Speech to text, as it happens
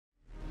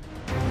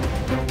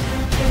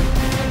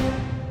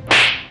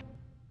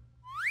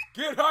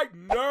Get hyped,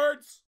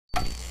 nerds!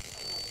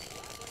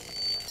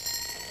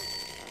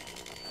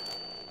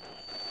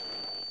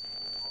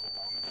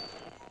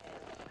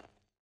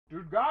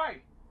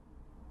 DudeGuy!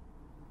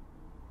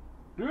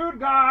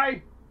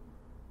 DudeGuy!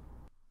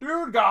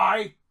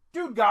 DudeGuy!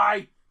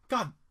 DudeGuy!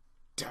 God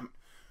damn it.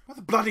 What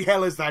the bloody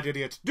hell is that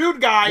idiot?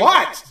 DudeGuy!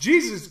 What?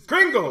 Jesus,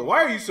 Kringle,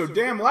 why are you so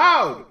damn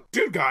loud?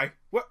 DudeGuy!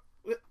 What?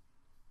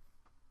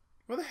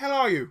 Where the hell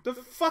are you? The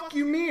fuck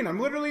you mean? I'm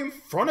literally in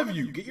front of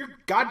you. Get your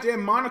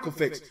goddamn monocle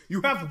fixed.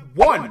 You have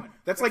one.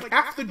 That's like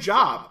half the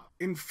job.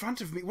 In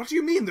front of me? What do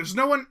you mean? There's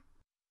no one...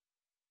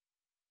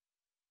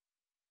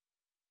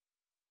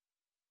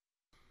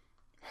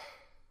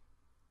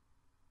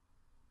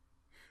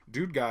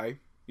 DudeGuy.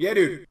 Yeah,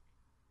 dude.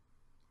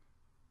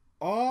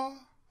 Are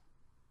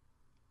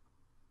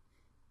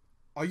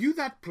you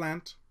that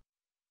plant?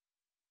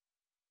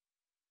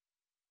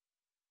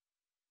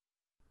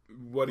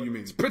 What do you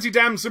mean? It's a pretty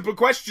damn simple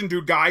question,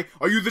 DudeGuy.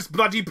 Are you this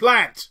bloody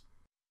plant?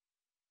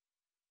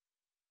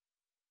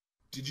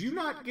 Did you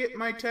not get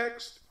my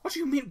text? What do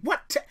you mean?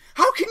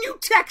 How can you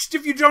text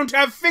if you don't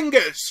have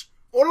fingers?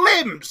 Or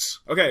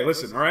limbs? Okay,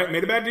 listen, alright?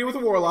 Made a bad deal with a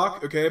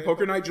warlock. Okay,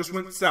 poker night just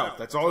went south.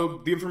 That's all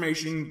the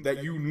information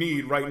that you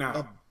need right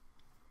now.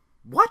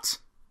 What?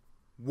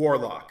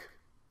 Warlock.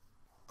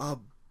 A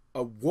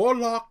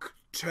warlock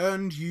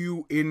turned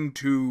you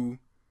into...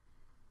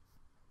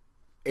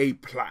 a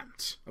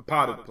plant. A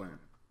potted plant.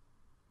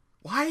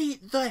 Why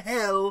the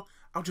hell,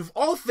 out of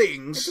all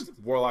things... It's a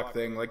warlock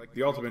thing, like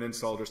the ultimate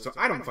insult or something.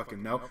 I don't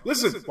fucking know.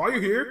 Listen, while you're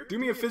here, do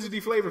me a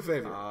fidgety flavor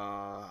favor.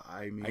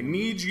 I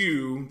need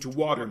you to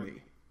water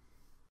me.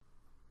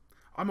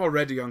 I'm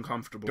already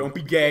uncomfortable. Don't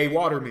be gay,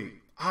 water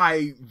me.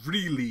 I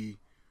really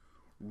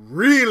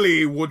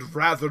would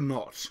rather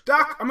not.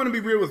 Doc, I'm gonna be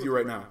real with you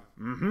right now.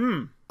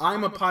 Mm-hmm.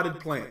 I'm a potted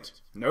plant.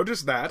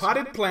 Notice that.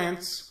 Potted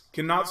plants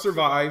cannot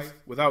survive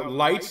without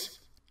light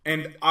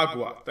and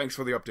agua. Thanks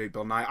for the update,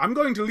 Bill Nye. I'm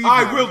going to leave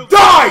I now. will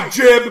die,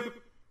 Jib!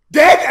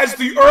 Dead as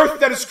the earth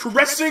that is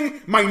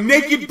caressing my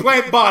naked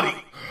plant body.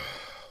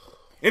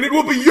 And it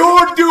will be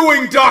your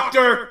doing,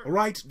 Doctor!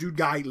 Alright,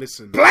 DudeGuy,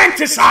 listen.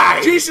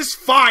 Planticide! Jesus,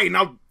 fine,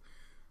 I'll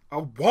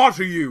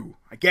water you,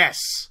 I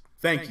guess.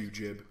 Thank you,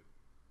 Jib.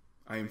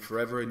 I am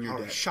forever in your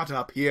debt. Shut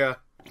up here.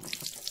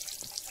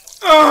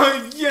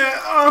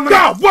 Yeah,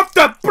 No, what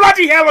the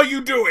bloody hell are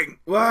you doing?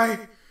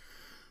 Why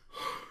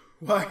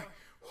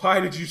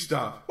did you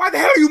stop? Why the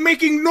hell are you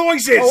making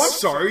noises? Oh, I'm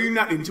sorry, are you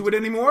not into it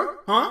anymore?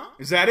 Huh?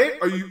 Is that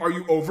it? Are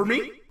you over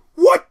me?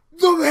 What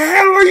the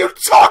hell are you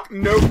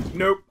talking?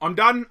 Nope, I'm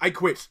done. I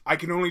quit. I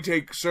can only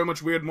take so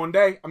much weird in one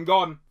day. I'm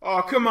gone.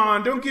 Oh, come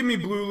on, don't give me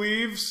blue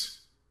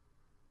leaves.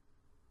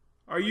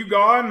 Are you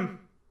gone?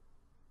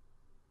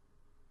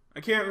 I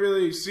can't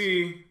really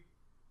see.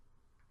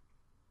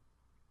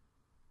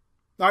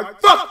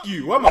 Fuck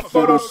you! I'm a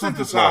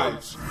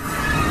photosynthesize!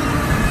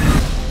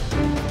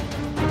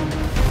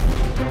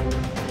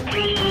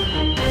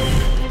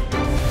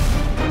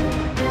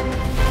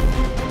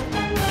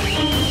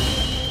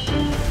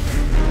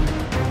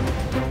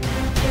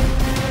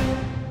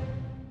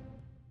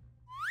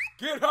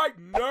 Get hyped,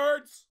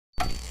 nerds!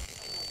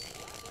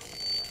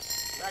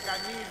 Like I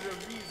need a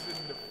reason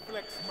to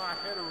flex my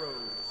hetero.